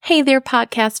Hey there,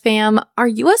 podcast fam. Are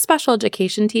you a special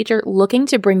education teacher looking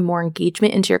to bring more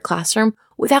engagement into your classroom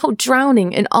without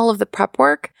drowning in all of the prep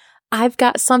work? I've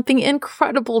got something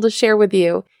incredible to share with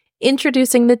you.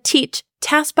 Introducing the Teach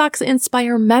TaskBox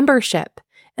Inspire membership.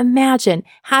 Imagine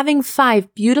having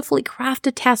 5 beautifully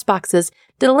crafted task boxes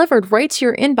delivered right to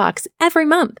your inbox every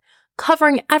month,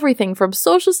 covering everything from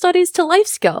social studies to life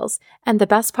skills. And the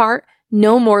best part,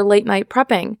 no more late night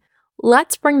prepping.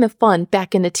 Let's bring the fun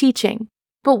back into teaching.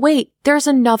 But wait, there's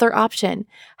another option.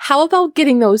 How about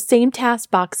getting those same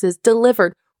task boxes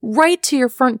delivered right to your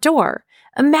front door?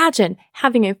 Imagine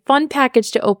having a fun package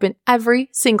to open every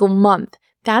single month.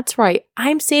 That's right,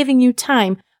 I'm saving you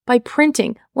time by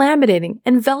printing, laminating,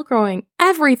 and Velcroing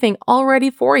everything already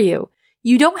for you.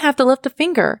 You don't have to lift a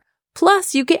finger.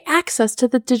 Plus, you get access to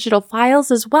the digital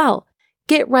files as well.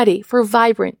 Get ready for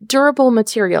vibrant, durable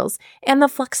materials and the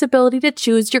flexibility to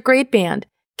choose your grade band,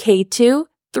 K2,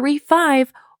 3-5,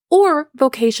 or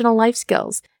vocational life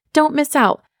skills. Don't miss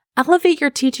out. Elevate your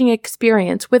teaching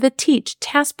experience with a Teach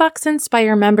TaskBox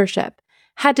Inspire membership.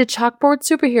 Head to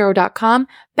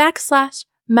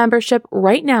chalkboardsuperhero.com/membership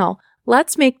right now.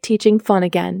 Let's make teaching fun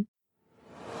again.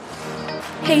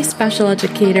 Hey, special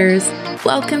educators.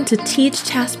 Welcome to Teach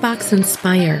TaskBox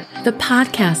Inspire, the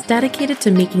podcast dedicated to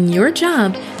making your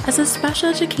job as a special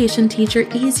education teacher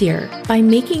easier by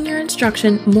making your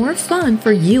instruction more fun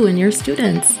for you and your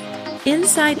students.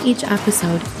 Inside each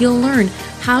episode, you'll learn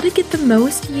how to get the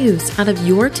most use out of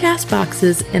your task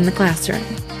boxes in the classroom.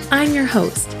 I'm your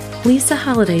host, Lisa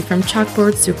Holiday from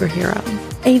Chalkboard Superhero,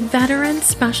 a veteran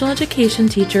special education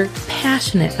teacher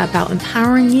passionate about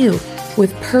empowering you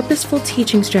with purposeful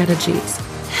teaching strategies,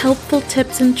 helpful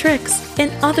tips and tricks, and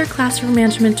other classroom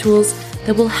management tools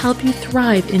that will help you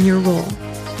thrive in your role.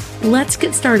 Let's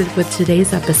get started with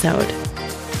today's episode.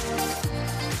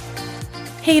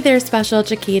 Hey there, special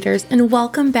educators, and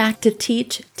welcome back to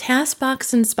Teach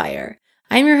TaskBox Inspire.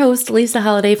 I'm your host, Lisa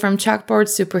Holiday from Chalkboard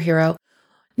Superhero.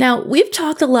 Now, we've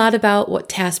talked a lot about what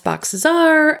task boxes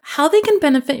are, how they can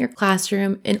benefit your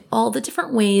classroom, and all the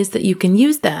different ways that you can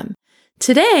use them.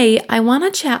 Today, I want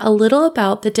to chat a little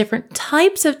about the different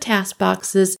types of task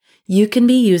boxes you can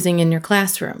be using in your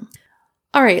classroom.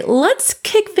 All right, let's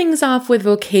kick things off with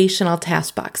vocational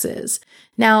task boxes.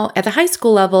 Now, at the high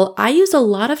school level, I use a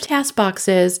lot of task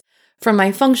boxes from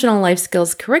my functional life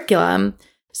skills curriculum.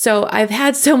 So I've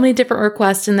had so many different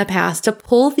requests in the past to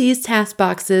pull these task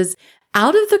boxes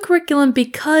out of the curriculum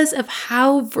because of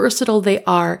how versatile they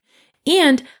are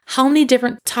and how many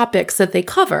different topics that they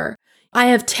cover. I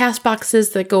have task boxes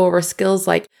that go over skills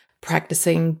like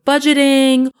practicing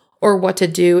budgeting or what to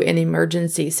do in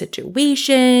emergency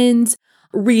situations,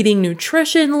 reading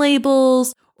nutrition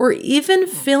labels, or even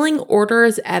filling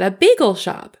orders at a bagel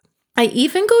shop. I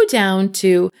even go down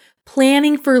to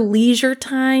planning for leisure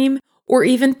time or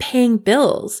even paying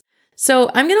bills. So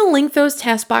I'm going to link those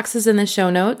task boxes in the show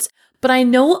notes, but I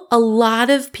know a lot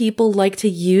of people like to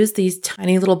use these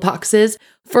tiny little boxes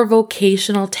for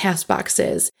vocational task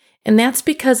boxes. And that's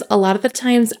because a lot of the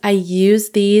times I use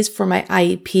these for my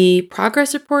IEP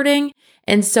progress reporting.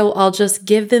 And so I'll just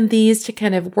give them these to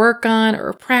kind of work on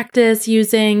or practice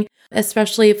using,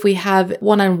 especially if we have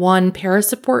one-on-one para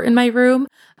support in my room.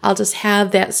 I'll just have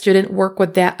that student work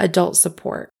with that adult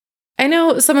support. I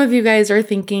know some of you guys are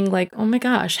thinking like, oh my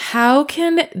gosh, how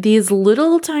can these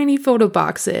little tiny photo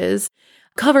boxes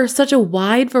cover such a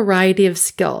wide variety of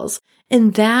skills?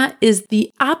 And that is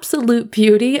the absolute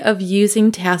beauty of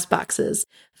using task boxes.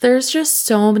 There's just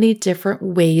so many different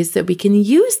ways that we can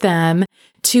use them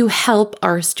to help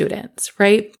our students,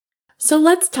 right? So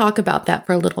let's talk about that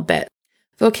for a little bit.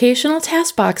 Vocational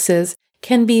task boxes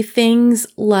can be things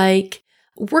like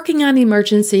working on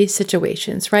emergency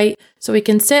situations, right? So we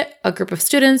can sit a group of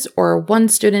students or one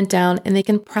student down and they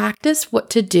can practice what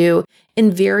to do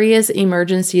in various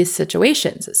emergency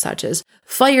situations, such as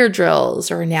fire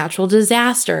drills or natural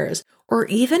disasters, or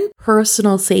even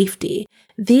personal safety.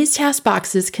 These task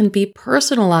boxes can be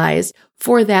personalized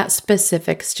for that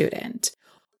specific student.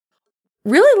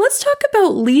 Really, let's talk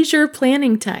about leisure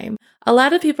planning time. A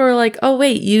lot of people are like, oh,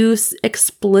 wait, you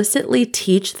explicitly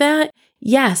teach that?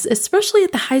 Yes, especially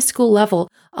at the high school level.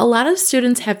 A lot of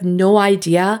students have no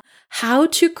idea how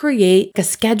to create a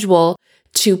schedule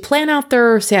to plan out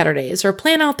their Saturdays or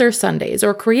plan out their Sundays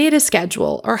or create a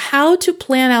schedule or how to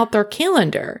plan out their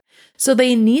calendar. So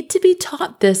they need to be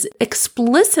taught this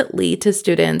explicitly to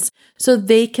students so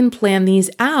they can plan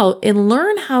these out and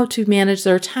learn how to manage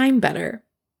their time better.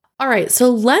 All right, so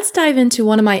let's dive into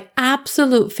one of my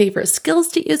absolute favorite skills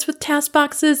to use with task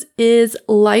boxes is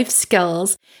life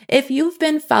skills. If you've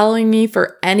been following me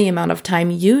for any amount of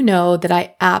time, you know that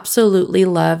I absolutely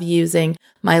love using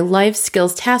my life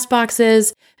skills task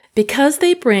boxes because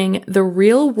they bring the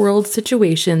real world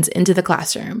situations into the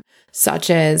classroom,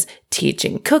 such as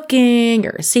teaching cooking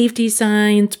or safety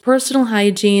signs, personal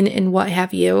hygiene, and what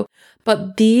have you.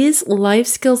 But these life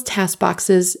skills task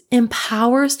boxes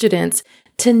empower students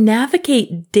to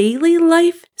navigate daily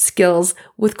life skills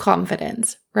with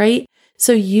confidence, right?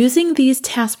 So using these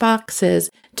task boxes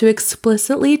to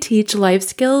explicitly teach life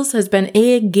skills has been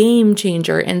a game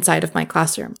changer inside of my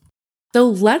classroom. So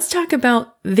let's talk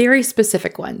about very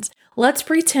specific ones. Let's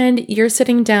pretend you're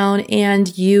sitting down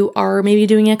and you are maybe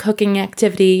doing a cooking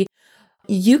activity.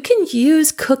 You can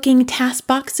use cooking task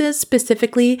boxes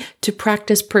specifically to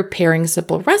practice preparing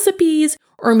simple recipes,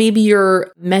 or maybe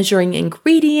you're measuring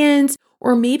ingredients,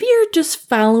 or maybe you're just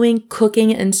following cooking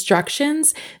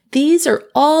instructions. These are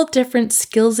all different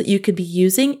skills that you could be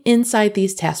using inside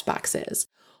these task boxes.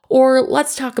 Or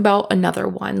let's talk about another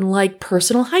one like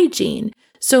personal hygiene.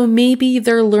 So maybe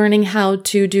they're learning how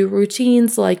to do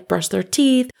routines like brush their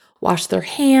teeth, wash their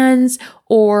hands,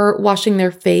 or washing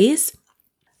their face.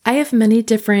 I have many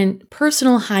different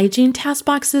personal hygiene task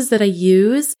boxes that I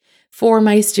use for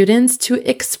my students to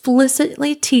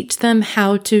explicitly teach them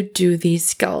how to do these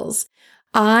skills.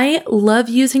 I love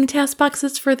using task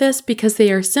boxes for this because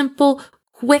they are simple,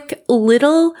 quick,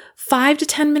 little 5 to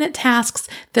 10 minute tasks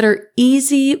that are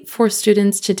easy for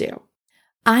students to do.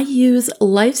 I use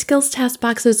life skills task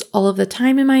boxes all of the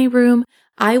time in my room.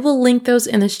 I will link those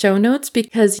in the show notes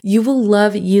because you will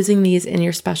love using these in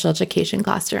your special education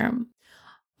classroom.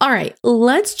 All right,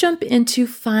 let's jump into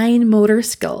fine motor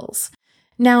skills.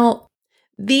 Now,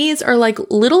 these are like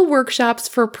little workshops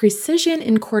for precision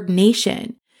and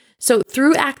coordination. So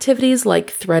through activities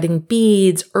like threading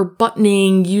beads or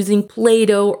buttoning, using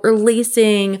Play-Doh or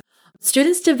lacing,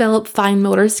 students develop fine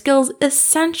motor skills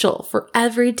essential for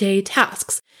everyday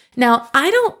tasks. Now,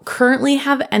 I don't currently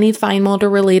have any fine motor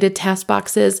related task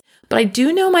boxes, but I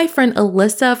do know my friend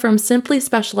Alyssa from Simply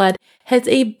Special Ed has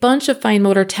a bunch of fine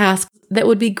motor tasks that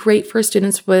would be great for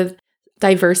students with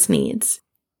diverse needs.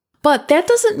 But that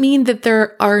doesn't mean that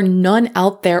there are none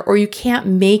out there or you can't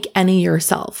make any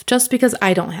yourself just because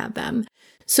I don't have them.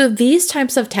 So these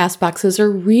types of task boxes are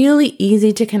really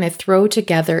easy to kind of throw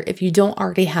together if you don't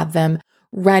already have them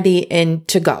ready and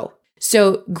to go.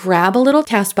 So grab a little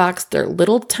task box, their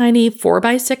little tiny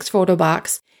 4x6 photo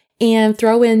box, and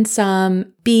throw in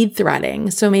some bead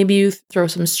threading. So maybe you throw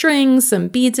some strings, some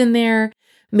beads in there.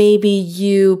 Maybe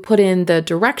you put in the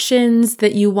directions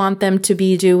that you want them to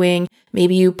be doing.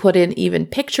 Maybe you put in even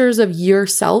pictures of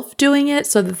yourself doing it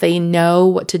so that they know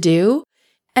what to do.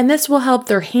 And this will help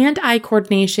their hand-eye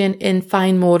coordination and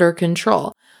fine motor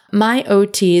control. My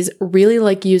OTs really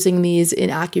like using these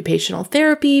in occupational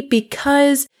therapy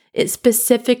because it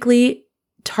specifically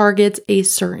targets a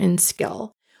certain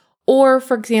skill. Or,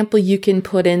 for example, you can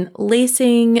put in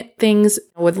lacing things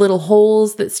with little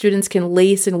holes that students can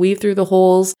lace and weave through the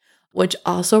holes, which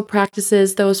also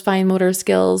practices those fine motor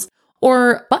skills.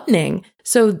 Or buttoning.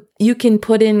 So you can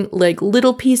put in like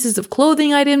little pieces of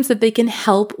clothing items that they can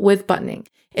help with buttoning.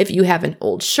 If you have an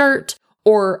old shirt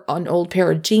or an old pair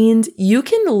of jeans, you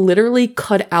can literally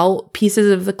cut out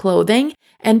pieces of the clothing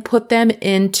and put them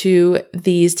into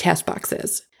these task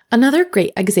boxes. Another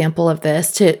great example of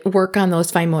this to work on those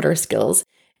fine motor skills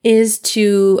is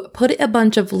to put a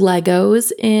bunch of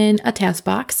Legos in a task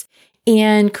box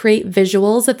and create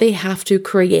visuals that they have to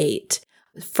create.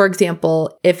 For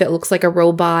example, if it looks like a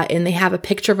robot and they have a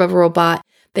picture of a robot,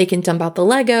 they can dump out the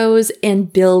Legos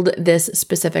and build this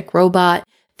specific robot.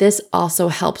 This also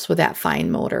helps with that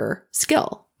fine motor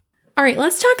skill. All right,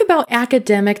 let's talk about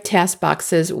academic task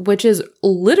boxes, which is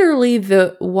literally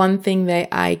the one thing that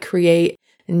I create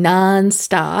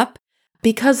nonstop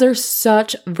because they're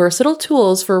such versatile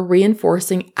tools for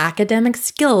reinforcing academic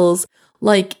skills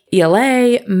like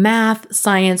ELA, math,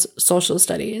 science, social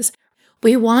studies.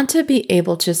 We want to be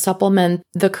able to supplement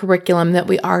the curriculum that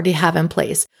we already have in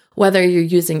place, whether you're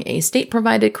using a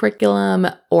state-provided curriculum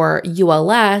or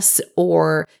ULS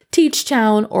or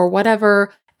TeachTown or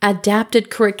whatever adapted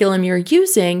curriculum you're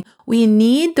using. We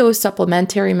need those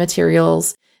supplementary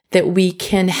materials that we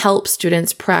can help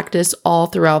students practice all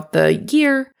throughout the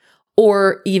year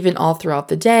or even all throughout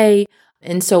the day.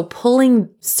 And so pulling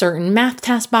certain math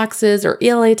task boxes or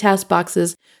ELA task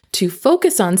boxes to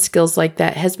focus on skills like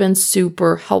that has been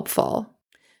super helpful.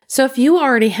 So if you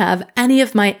already have any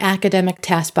of my academic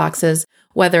task boxes,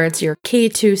 whether it's your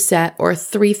K2 set or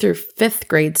 3 through 5th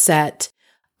grade set,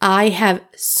 I have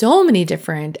so many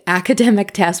different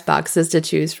academic task boxes to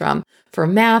choose from for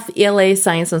math, ELA,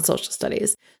 science, and social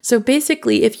studies. So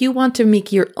basically, if you want to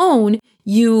make your own,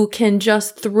 you can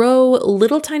just throw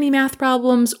little tiny math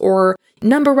problems or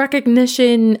number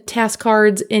recognition task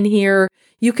cards in here.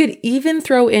 You could even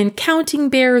throw in counting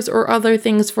bears or other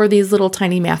things for these little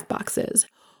tiny math boxes.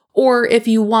 Or if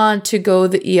you want to go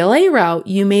the ELA route,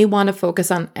 you may want to focus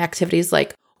on activities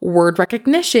like word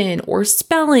recognition or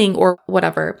spelling or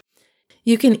whatever.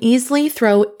 You can easily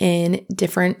throw in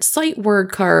different sight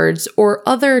word cards or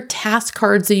other task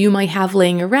cards that you might have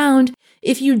laying around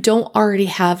if you don't already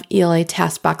have ELA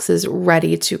task boxes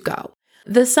ready to go.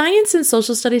 The science and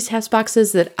social studies task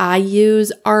boxes that I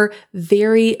use are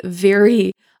very,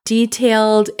 very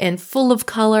detailed and full of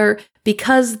color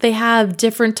because they have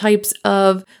different types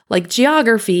of like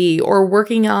geography or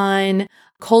working on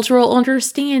cultural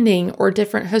understanding or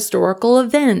different historical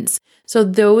events. So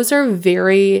those are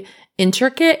very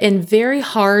intricate and very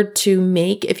hard to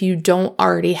make if you don't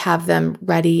already have them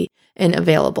ready and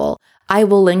available. I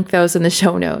will link those in the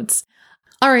show notes.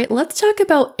 All right, let's talk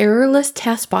about errorless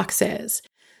task boxes.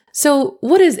 So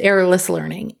what is errorless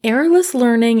learning? Errorless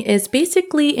learning is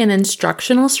basically an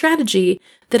instructional strategy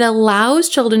that allows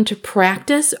children to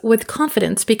practice with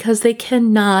confidence because they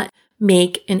cannot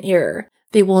make an error.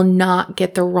 They will not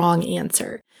get the wrong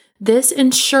answer. This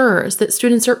ensures that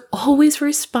students are always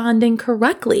responding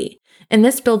correctly, and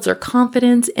this builds their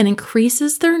confidence and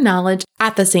increases their knowledge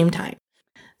at the same time.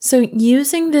 So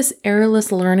using this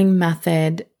errorless learning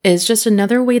method is just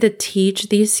another way to teach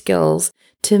these skills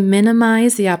to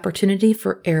minimize the opportunity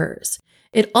for errors.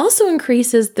 It also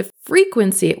increases the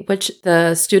frequency at which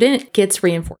the student gets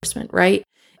reinforcement, right?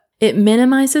 It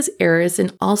minimizes errors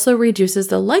and also reduces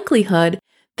the likelihood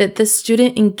that the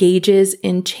student engages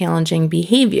in challenging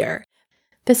behavior.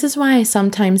 This is why I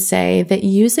sometimes say that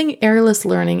using errorless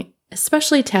learning,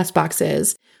 especially task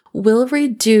boxes, will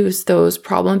reduce those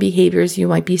problem behaviors you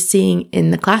might be seeing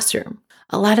in the classroom.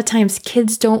 A lot of times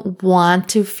kids don't want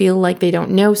to feel like they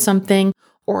don't know something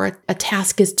or a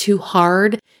task is too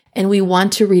hard, and we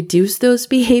want to reduce those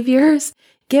behaviors.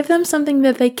 Give them something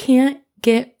that they can't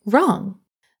get wrong.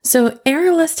 So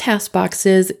errorless task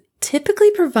boxes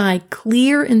typically provide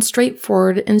clear and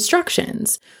straightforward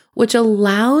instructions, which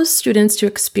allows students to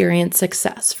experience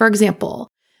success. For example,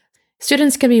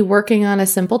 students can be working on a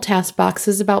simple task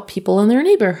boxes about people in their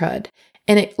neighborhood,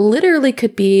 and it literally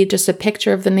could be just a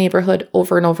picture of the neighborhood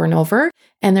over and over and over,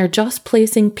 and they're just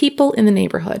placing people in the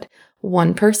neighborhood,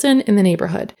 one person in the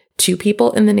neighborhood, two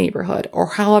people in the neighborhood, or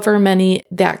however many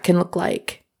that can look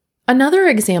like. Another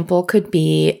example could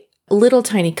be little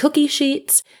tiny cookie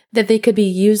sheets that they could be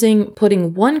using,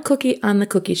 putting one cookie on the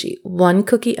cookie sheet, one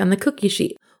cookie on the cookie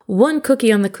sheet, one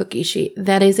cookie on the cookie sheet.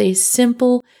 That is a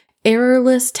simple,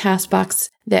 errorless task box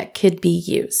that could be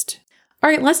used. All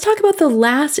right, let's talk about the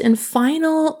last and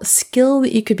final skill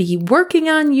that you could be working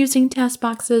on using task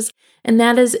boxes, and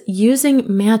that is using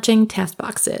matching task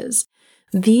boxes.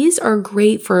 These are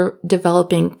great for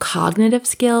developing cognitive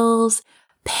skills,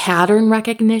 pattern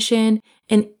recognition,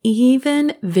 and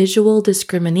even visual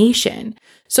discrimination.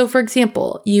 So for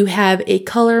example, you have a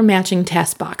color matching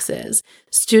task boxes.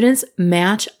 Students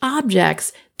match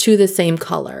objects to the same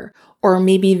color, or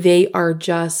maybe they are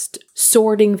just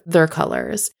sorting their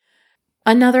colors.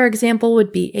 Another example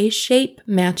would be a shape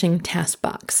matching task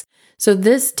box. So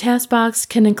this task box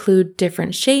can include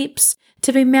different shapes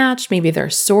to be matched. Maybe they're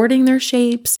sorting their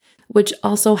shapes, which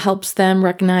also helps them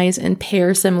recognize and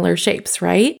pair similar shapes,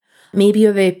 right? Maybe you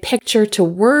have a picture to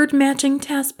word matching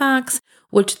task box,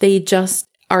 which they just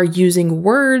are using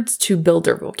words to build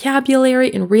their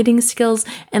vocabulary and reading skills,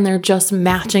 and they're just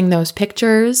matching those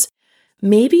pictures.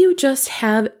 Maybe you just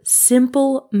have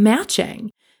simple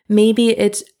matching. Maybe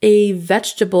it's a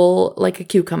vegetable like a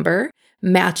cucumber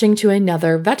matching to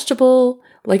another vegetable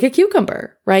like a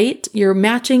cucumber, right? You're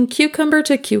matching cucumber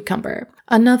to cucumber.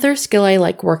 Another skill I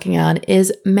like working on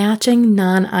is matching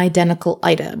non-identical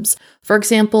items. For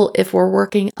example, if we're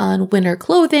working on winter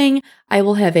clothing, I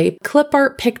will have a clip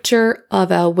art picture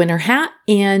of a winter hat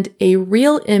and a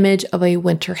real image of a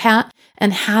winter hat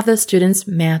and have the students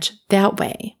match that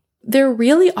way. There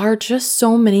really are just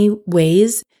so many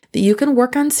ways that you can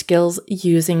work on skills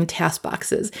using task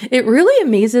boxes. It really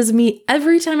amazes me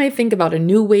every time I think about a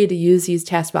new way to use these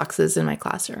task boxes in my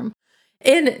classroom.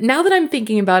 And now that I'm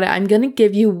thinking about it, I'm going to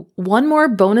give you one more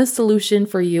bonus solution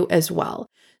for you as well.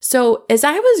 So as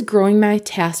I was growing my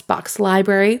task box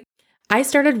library, I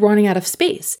started running out of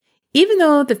space. Even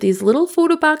though that these little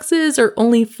photo boxes are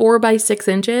only 4 by 6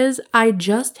 inches, I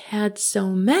just had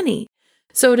so many.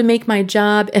 So to make my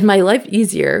job and my life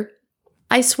easier,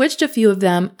 I switched a few of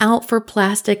them out for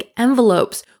plastic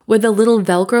envelopes with a little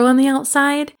Velcro on the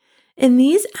outside. And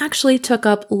these actually took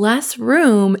up less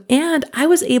room and I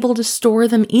was able to store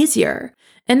them easier.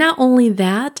 And not only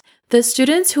that, the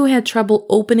students who had trouble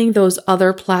opening those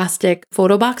other plastic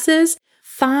photo boxes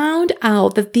found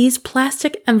out that these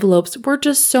plastic envelopes were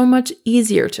just so much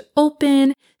easier to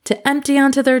open, to empty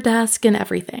onto their desk and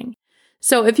everything.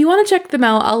 So if you want to check them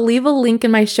out, I'll leave a link in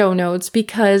my show notes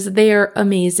because they are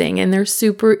amazing and they're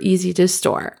super easy to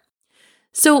store.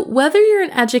 So whether you're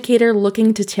an educator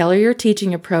looking to tailor your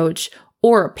teaching approach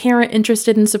or a parent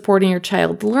interested in supporting your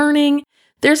child's learning,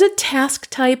 there's a task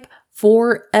type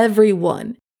for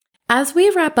everyone. As we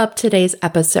wrap up today's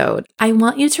episode, I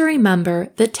want you to remember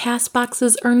that task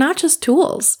boxes are not just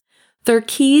tools. They're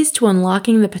keys to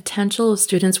unlocking the potential of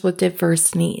students with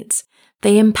diverse needs.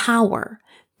 They empower,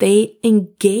 they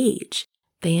engage,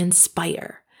 they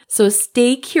inspire. So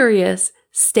stay curious,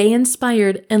 stay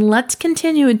inspired, and let's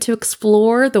continue to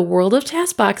explore the world of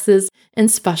task boxes and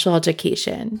special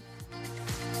education.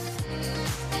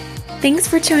 Thanks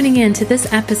for tuning in to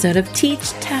this episode of Teach,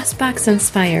 TaskBox,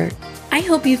 Inspire. I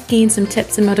hope you've gained some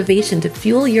tips and motivation to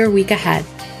fuel your week ahead.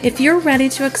 If you're ready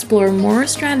to explore more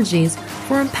strategies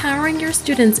for empowering your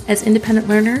students as independent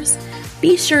learners,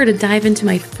 be sure to dive into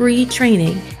my free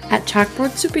training at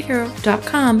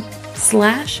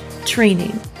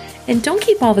chalkboardsuperhero.com/training. And don't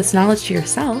keep all this knowledge to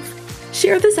yourself.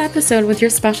 Share this episode with your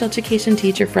special education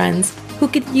teacher friends who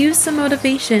could use some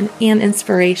motivation and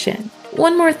inspiration.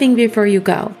 One more thing before you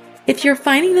go. If you're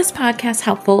finding this podcast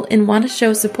helpful and want to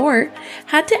show support,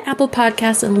 head to Apple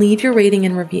Podcasts and leave your rating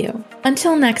and review.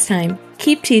 Until next time,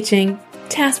 keep teaching,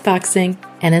 task boxing,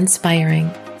 and inspiring.